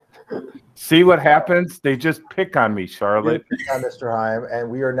See what happens? They just pick on me, Charlotte. I'm Mr. Heim, and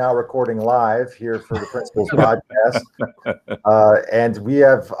we are now recording live here for the Principal's Podcast. And we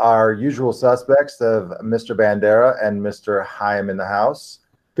have our usual suspects of Mr. Bandera and Mr. Heim in the house.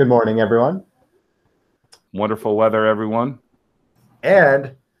 Good morning, everyone. Wonderful weather, everyone.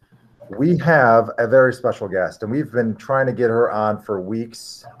 And we have a very special guest, and we've been trying to get her on for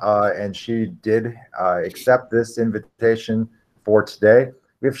weeks, and she did accept this invitation for today.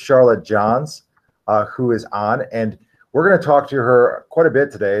 We have Charlotte Jons, who is on, and we're going to talk to her quite a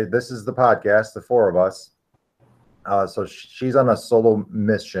bit today. This is the podcast, the four of us. So she's on a solo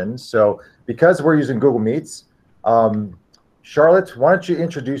mission. So because we're using Google Meets, Charlotte, why don't you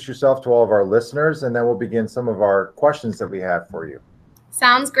introduce yourself to all of our listeners, and then we'll begin some of our questions that we have for you.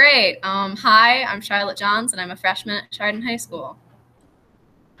 Sounds great. Hi, I'm Charlotte Jons, and I'm a freshman at Chardon High School.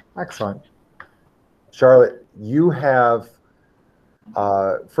 Excellent. Charlotte, you have...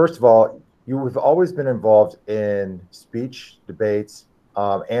 first of all, you have always been involved in speech, debates,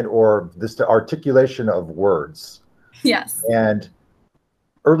 and or this articulation of words. Yes. And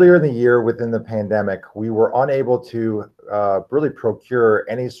earlier in the year, within the pandemic, we were unable to really procure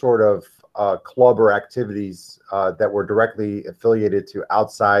any sort of club or activities that were directly affiliated to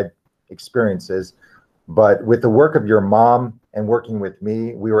outside experiences. But with the work of your mom and working with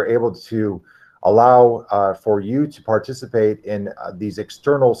me, we were able to allow for you to participate in these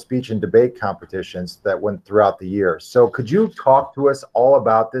external speech and debate competitions that went throughout the year. So could you talk to us all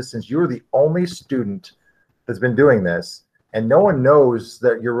about this, since you're the only student that's been doing this, and no one knows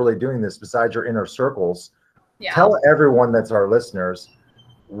that you're really doing this besides your inner circles? Yeah. Tell everyone that's our listeners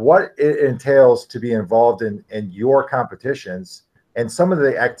what it entails to be involved in your competitions and some of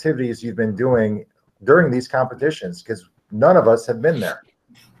the activities you've been doing during these competitions, because none of us have been there.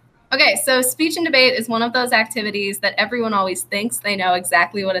 Okay, so speech and debate is one of those activities that everyone always thinks they know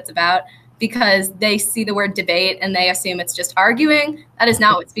exactly what it's about because they see the word debate and they assume it's just arguing. That is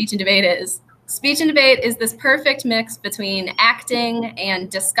not what speech and debate is. Speech and debate is this perfect mix between acting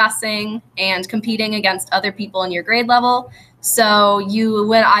and discussing and competing against other people in your grade level. So you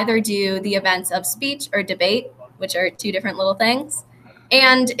would either do the events of speech or debate, which are two different little things.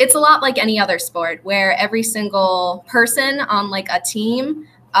 And it's a lot like any other sport where every single person on like a team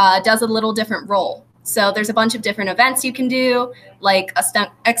does a little different role. So there's a bunch of different events you can do, like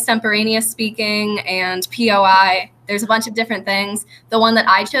extemporaneous speaking and POI. There's a bunch of different things. The one that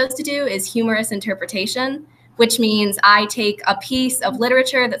I chose to do is humorous interpretation, which means I take a piece of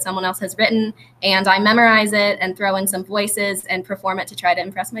literature that someone else has written and I memorize it and throw in some voices and perform it to try to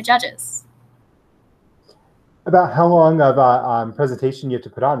impress my judges. About how long of a presentation you have to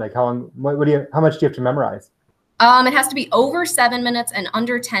put on? Like how much do you have to memorize? It has to be over 7 minutes and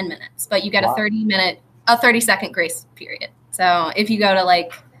under 10 minutes, but you get a 30-second grace period. So if you go to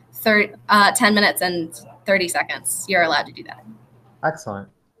like 10 minutes and 30 seconds, you're allowed to do that. Excellent.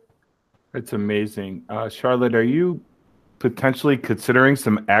 It's amazing. Charlotte, are you potentially considering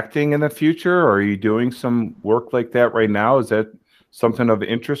some acting in the future, or are you doing some work like that right now? Is that something of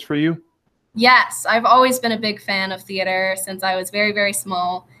interest for you? Yes, I've always been a big fan of theater since I was very, very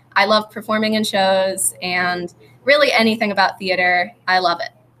small. I love performing in shows and really anything about theater. I love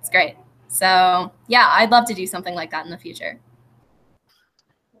it. It's great. So yeah, I'd love to do something like that in the future.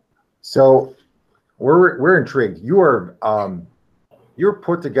 So we're intrigued. You're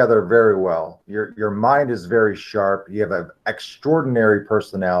put together very well. Your mind is very sharp. You have an extraordinary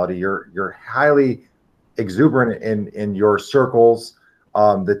personality. You're highly exuberant in your circles.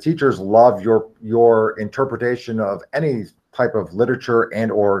 The teachers love your interpretation of any type of literature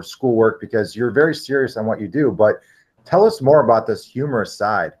and or schoolwork because you're very serious on what you do. But tell us more about this humorous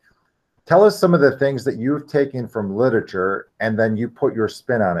side. Tell us some of the things that you've taken from literature and then you put your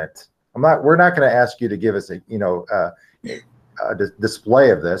spin on it. We're not going to ask you to give us a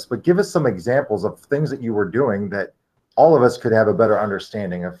display of this, but give us some examples of things that you were doing that all of us could have a better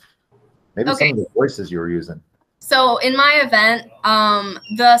understanding of. Maybe some of the voices you were using. So in my event,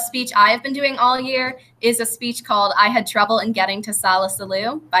 the speech I've been doing all year is a speech called I Had Trouble in Getting to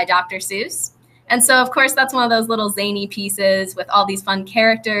Salisaloo by Dr. Seuss. And so, of course, that's one of those little zany pieces with all these fun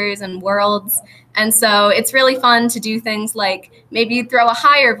characters and worlds. And so it's really fun to do things like maybe throw a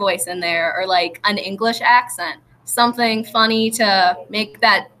higher voice in there or like an English accent, something funny to make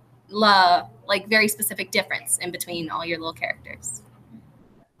that like very specific difference in between all your little characters.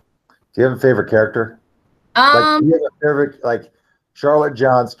 Do you have a favorite character? Do you have a favorite, like Charlotte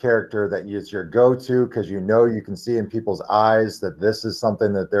Jons' character that is your go-to because you can see in people's eyes that this is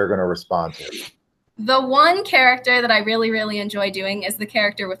something that they're going to respond to? The one character that I really, really enjoy doing is the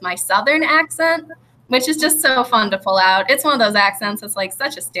character with my Southern accent, which is just so fun to pull out. It's one of those accents that's like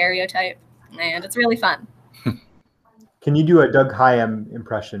such a stereotype, and it's really fun. Can you do a Doug Hyam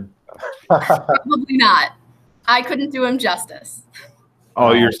impression? Probably not. I couldn't do him justice.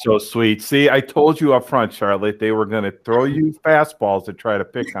 Oh, you're so sweet. See, I told you up front, Charlotte, they were going to throw you fastballs to try to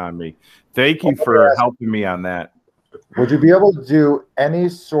pick on me. Thank you for helping me on that. Would you be able to do any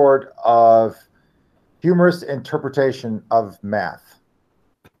sort of humorous interpretation of math?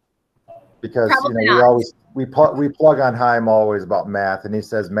 Because Probably we plug on Haim always about math, and he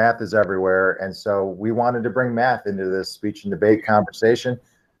says math is everywhere, and so we wanted to bring math into this speech and debate conversation.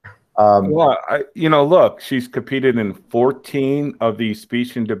 Well, look, she's competed in 14 of these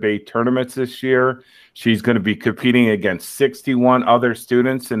speech and debate tournaments this year. She's going to be competing against 61 other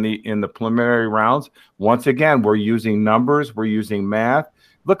students in the preliminary rounds. Once again, we're using numbers, we're using math.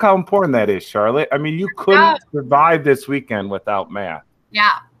 Look how important that is, Charlotte. I mean, you couldn't survive this weekend without math.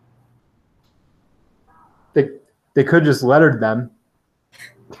 Yeah. They could just lettered them.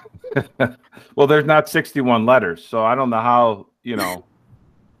 Well, there's not 61 letters, so I don't know how,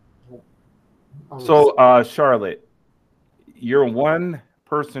 So, Charlotte, you're a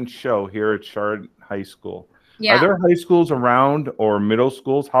one-person show here at Chard High School. Yeah. Are there high schools around or middle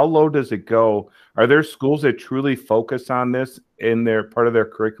schools? How low does it go? Are there schools that truly focus on this in their part of their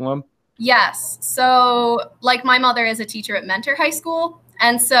curriculum? Yes. So, like, my mother is a teacher at Mentor High School,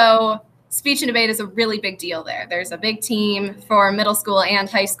 and so speech and debate is a really big deal there. There's a big team for middle school and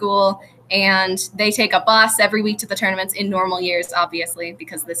high school, and they take a bus every week to the tournaments in normal years, obviously,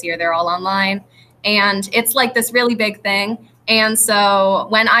 because this year they're all online. And it's like this really big thing. And so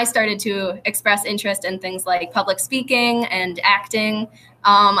when I started to express interest in things like public speaking and acting,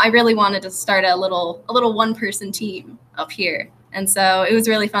 I really wanted to start a little one-person team up here. And so it was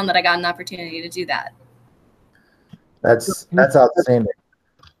really fun that I got an opportunity to do that. That's outstanding.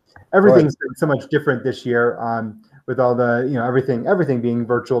 Everything's been so much different this year, with all the everything being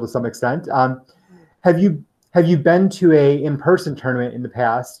virtual to some extent. Have you been to a in-person tournament in the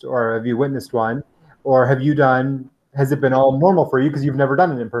past, or have you witnessed one, or has it been all normal for you because you've never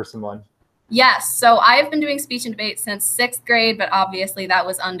done an in-person one? Yes. So I've been doing speech and debate since 6th grade, but obviously that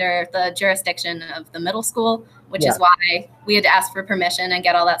was under the jurisdiction of the middle school, which is why we had to ask for permission and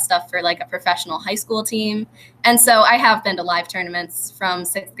get all that stuff for like a professional high school team. And so I have been to live tournaments from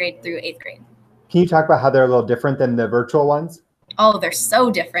 6th grade through 8th grade. Can you talk about how they're a little different than the virtual ones? Oh, they're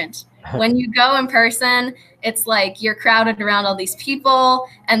so different. When you go in person, it's like you're crowded around all these people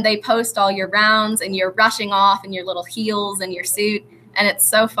and they post all your rounds and you're rushing off in your little heels and your suit. And it's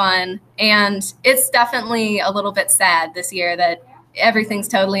so fun. And it's definitely a little bit sad this year that everything's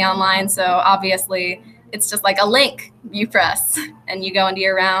totally online. So obviously it's just like a link you press and you go into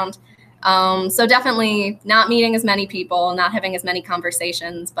your round. So definitely not meeting as many people, not having as many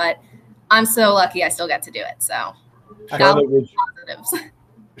conversations, but I'm so lucky I still get to do it. So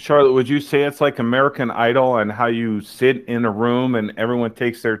Charlotte, would you say it's like American Idol and how you sit in a room and everyone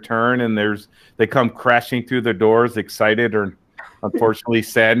takes their turn and they come crashing through the doors excited or unfortunately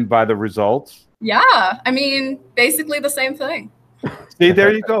saddened by the results? Yeah, I mean, basically the same thing. See,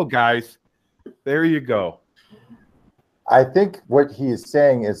 there you go, guys. There you go. I think what he is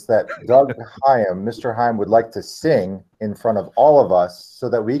saying is that Doug Hyam, Mr. Hyam, would like to sing in front of all of us so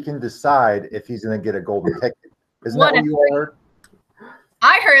that we can decide if he's going to get a golden ticket. Isn't that what you all heard?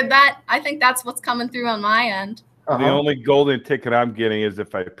 I heard that. I think that's what's coming through on my end. The only golden ticket I'm getting is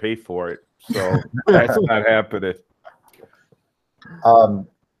if I pay for it. So that's not happening.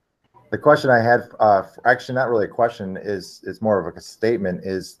 The question I had, actually not really a question, is more of a statement,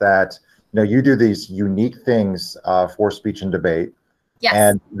 is that you do these unique things for speech and debate. Yes.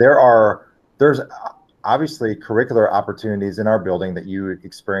 And there's obviously curricular opportunities in our building that you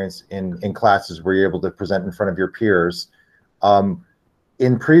experience in classes where you're able to present in front of your peers.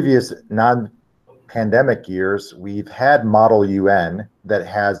 In previous non-pandemic years, we've had Model UN that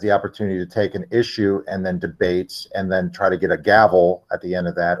has the opportunity to take an issue and then debate and then try to get a gavel at the end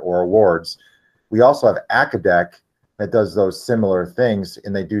of that or awards. We also have Acadec that does those similar things,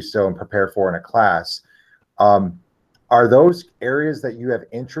 and they do so and prepare for in a class. Are those areas that you have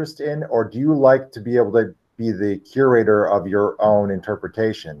interest in, or do you like to be able to be the curator of your own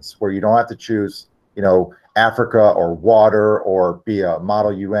interpretations where you don't have to choose, Africa or water or be a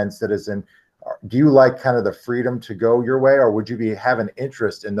Model UN citizen? Do you like kind of the freedom to go your way, or would you have an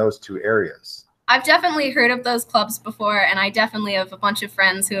interest in those two areas? I've definitely heard of those clubs before, and I definitely have a bunch of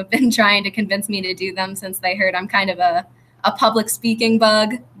friends who have been trying to convince me to do them since they heard I'm kind of a public speaking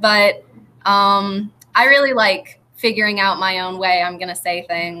bug. But I really like figuring out my own way I'm going to say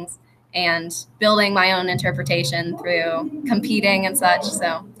things and building my own interpretation through competing and such.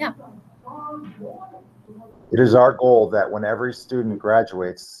 So, yeah. It is our goal that when every student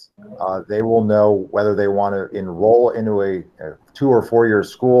graduates, they will know whether they want to enroll into a 2 or 4 year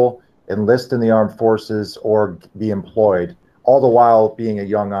school, enlist in the armed forces, or be employed, all the while being a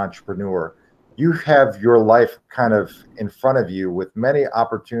young entrepreneur. You have your life kind of in front of you with many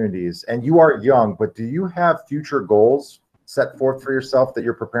opportunities, and you are young, but do you have future goals set forth for yourself that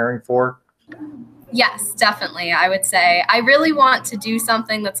you're preparing for? Yes, definitely. I would say I really want to do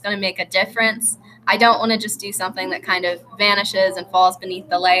something that's going to make a difference. I don't want to just do something that kind of vanishes and falls beneath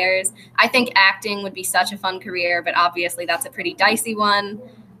the layers. I think acting would be such a fun career, but obviously that's a pretty dicey one.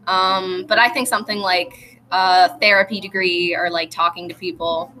 But I think something like a therapy degree or like talking to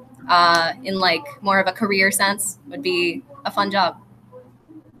people in like more of a career sense would be a fun job.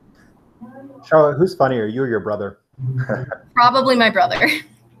 Charlotte, who's funnier, you or your brother? Probably my brother.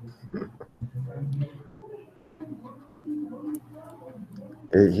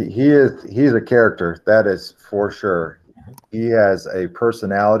 He's a character, that is for sure. He has a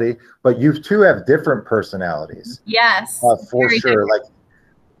personality, but you two have different personalities. Yes, for sure. Different. Like,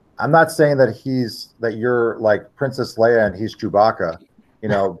 I'm not saying that you're like Princess Leia and he's Chewbacca, you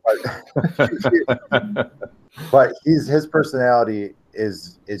know, but his personality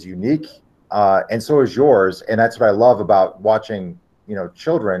is unique, and so is yours, and that's what I love about watching, you know,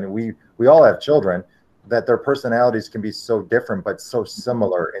 children. We all have children, that their personalities can be so different but so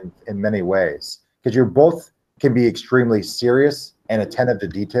similar in many ways, because you both can be extremely serious and attentive to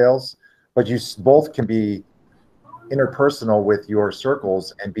details, but you both can be interpersonal with your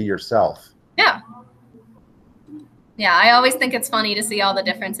circles and be yourself. Yeah, I always think it's funny to see all the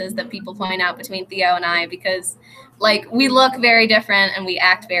differences that people point out between Theo and I, because like we look very different and we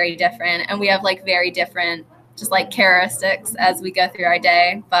act very different, and we have like very different just like characteristics as we go through our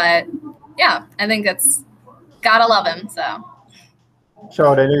day. But yeah, I think it's gotta love him. So,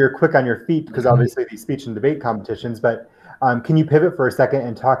 Charlotte, I know you're quick on your feet because obviously these speech and debate competitions, but can you pivot for a second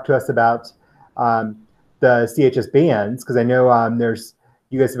and talk to us about the CHS bands? Because I know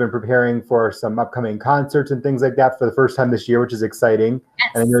you guys have been preparing for some upcoming concerts and things like that for the first time this year, which is exciting.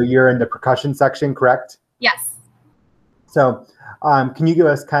 Yes. And I know you're in the percussion section, correct? Yes. So can you give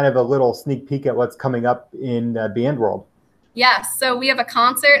us kind of a little sneak peek at what's coming up in band world? Yes. So we have a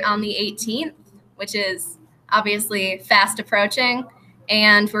concert on the 18th, which is obviously fast approaching.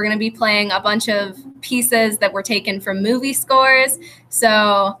 And we're going to be playing a bunch of pieces that were taken from movie scores.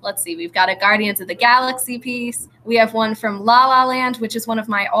 So let's see, we've got a Guardians of the Galaxy piece. We have one from La La Land, which is one of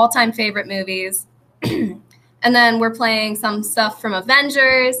my all-time favorite movies. And then we're playing some stuff from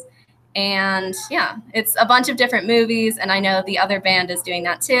Avengers. And yeah, it's a bunch of different movies. And I know the other band is doing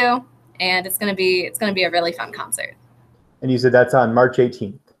that too. And it's going to be a really fun concert. And you said that's on March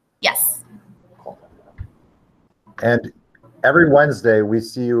 18th? Yes. And every Wednesday we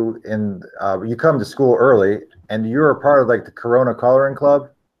see you you come to school early, and you're a part of like the Corona Coloring Club.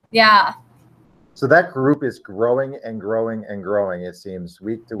 Yeah. So that group is growing and growing and growing, it seems,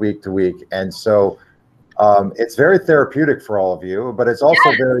 week to week to week. And so it's very therapeutic for all of you, but it's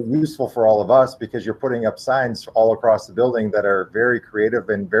also very useful for all of us, because you're putting up signs all across the building that are very creative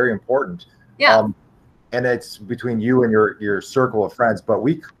and very important. Yeah. And it's between you and your circle of friends. But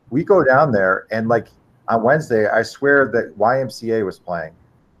we go down there, and like on Wednesday, I swear that YMCA was playing.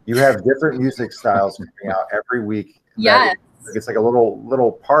 You have different music styles coming out every week. Yes. It's like a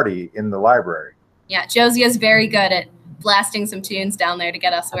little party in the library. Yeah, Josie is very good at blasting some tunes down there to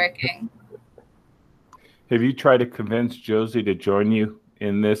get us working. Have you tried to convince Josie to join you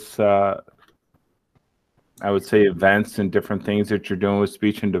in this, I would say, events and different things that you're doing with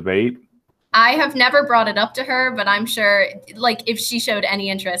speech and debate? I have never brought it up to her, but I'm sure, like, if she showed any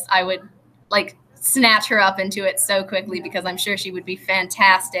interest, I would, like, snatch her up into it so quickly, because I'm sure she would be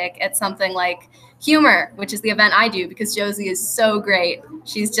fantastic at something like humor, which is the event I do, because Josie is so great.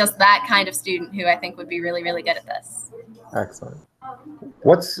 She's just that kind of student who I think would be really, really good at this. Excellent.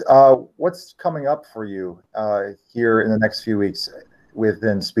 What's coming up for you here in the next few weeks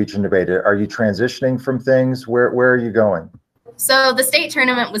within speech and debate? Are you transitioning from things? Where are you going? So the state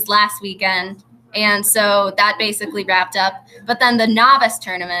tournament was last weekend, and so that basically wrapped up. But then the novice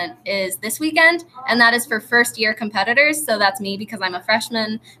tournament is this weekend, and that is for first-year competitors. So that's me, because I'm a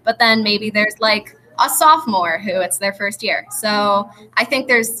freshman. But then maybe there's like a sophomore who it's their first year. So I think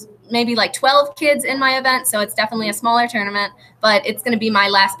there's maybe like 12 kids in my event. So it's definitely a smaller tournament, but it's going to be my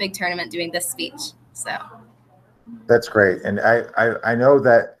last big tournament doing this speech. So that's great. And I know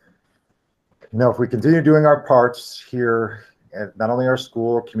that, you know, if we continue doing our parts here at not only our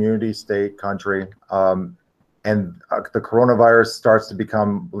school, community, state, country, and the coronavirus starts to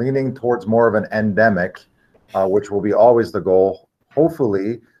become leaning towards more of an endemic, which will be always the goal.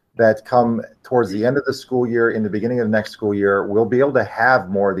 Hopefully, that come towards the end of the school year, in the beginning of the next school year, we'll be able to have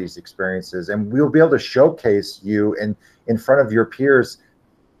more of these experiences, and we'll be able to showcase you in front of your peers,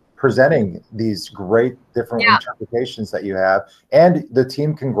 presenting these great different interpretations that you have, and the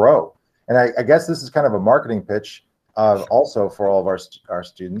team can grow. And I guess this is kind of a marketing pitch also for all of our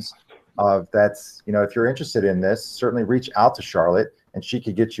students. That's, you know, if you're interested in this, certainly reach out to Charlotte, and she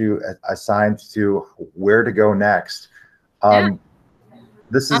could get you assigned to where to go next.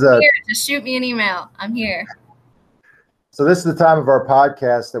 This is I'm here. Just shoot me an email. I'm here. So this is the time of our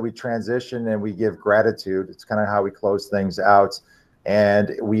podcast that we transition and we give gratitude. It's kind of how we close things out.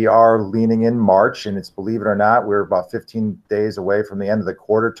 And we are leaning in March, and it's, believe it or not, we're about 15 days away from the end of the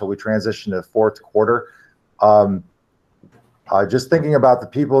quarter till we transition to the fourth quarter. Just thinking about the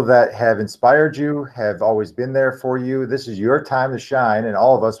people that have inspired you, have always been there for you. This is your time to shine, and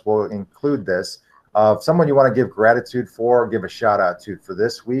all of us will include this. Someone you want to give gratitude for, give a shout out to for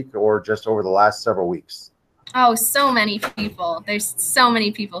this week or just over the last several weeks. Oh, so many people. There's so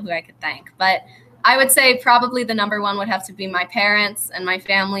many people who I could thank, but I would say probably the number one would have to be my parents and my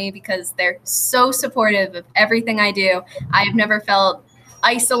family, because they're so supportive of everything I do. I have never felt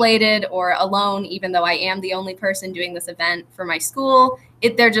isolated or alone, even though I am the only person doing this event for my school.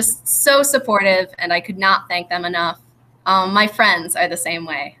 They're just so supportive, and I could not thank them enough. My friends are the same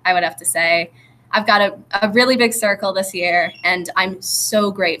way, I would have to say. I've got a really big circle this year, and I'm so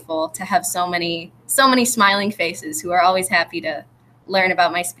grateful to have so many smiling faces who are always happy to learn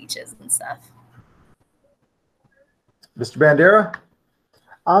about my speeches and stuff. Mr. Bandera?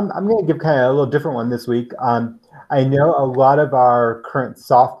 I'm going to give kind of a little different one this week. I know a lot of our current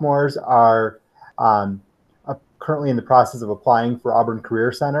sophomores are currently in the process of applying for Auburn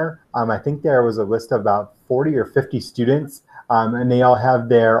Career Center. I think there was a list of about 40 or 50 students, and they all have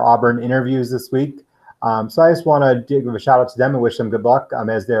their Auburn interviews this week. So I just want to give a shout out to them and wish them good luck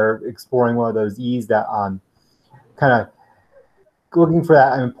as they're exploring one of those E's that kind of looking for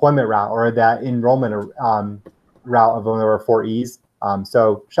that employment route or that enrollment route of one of our 4 E's.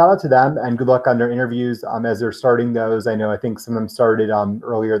 So shout out to them and good luck on their interviews as they're starting those. I think some of them started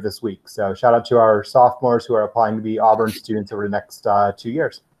earlier this week. So shout out to our sophomores who are applying to be Auburn students over the next 2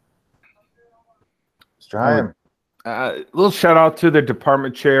 years. Mr. Hyam. A little shout out to the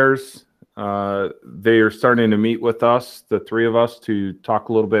department chairs. They are starting to meet with us, the 3 of us, to talk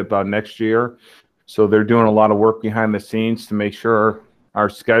a little bit about next year. So they're doing a lot of work behind the scenes to make sure our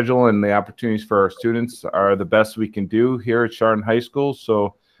schedule and the opportunities for our students are the best we can do here at Chardon High School. So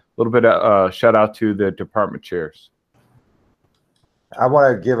a little bit of shout out to the department chairs. I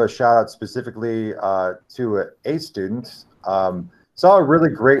want to give a shout out specifically to a student. Saw a really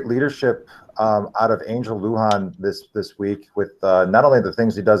great leadership out of Angel Lujan this week with not only the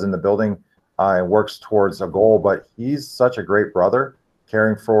things he does in the building and works towards a goal, but he's such a great brother,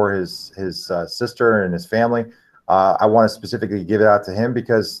 caring for his sister and his family. I want to specifically give it out to him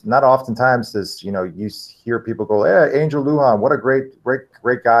because not oftentimes does, you hear people go, "Hey, Angel Lujan, what a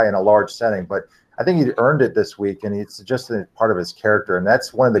great guy," in a large setting. But I think he earned it this week, and it's just a part of his character. And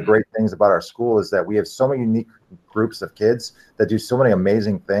that's one of the great things about our school is that we have so many unique groups of kids that do so many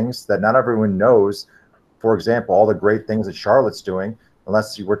amazing things that not everyone knows. For example, all the great things that Charlotte's doing,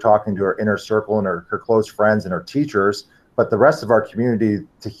 unless we're talking to her inner circle and her close friends and her teachers, but the rest of our community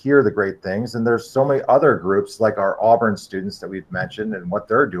to hear the great things. And there's so many other groups like our Auburn students that we've mentioned and what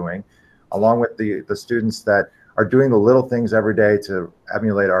they're doing, along with the students that are doing the little things every day to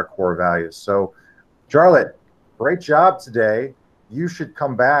emulate our core values. So Charlotte, great job today. You should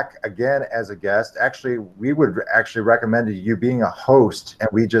come back again as a guest. Actually, we would actually recommend you being a host, and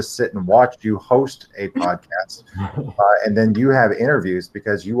we just sit and watch you host a podcast. And then you have interviews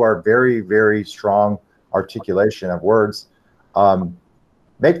because you are very, very strong articulation of words.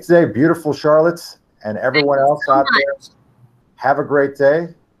 Make today beautiful, Charlotte, and everyone else out there. Have a great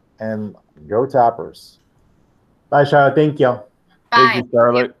day and go Toppers. Bye, Charlotte. Thank you. Bye. Thank you,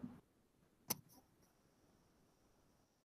 Charlotte.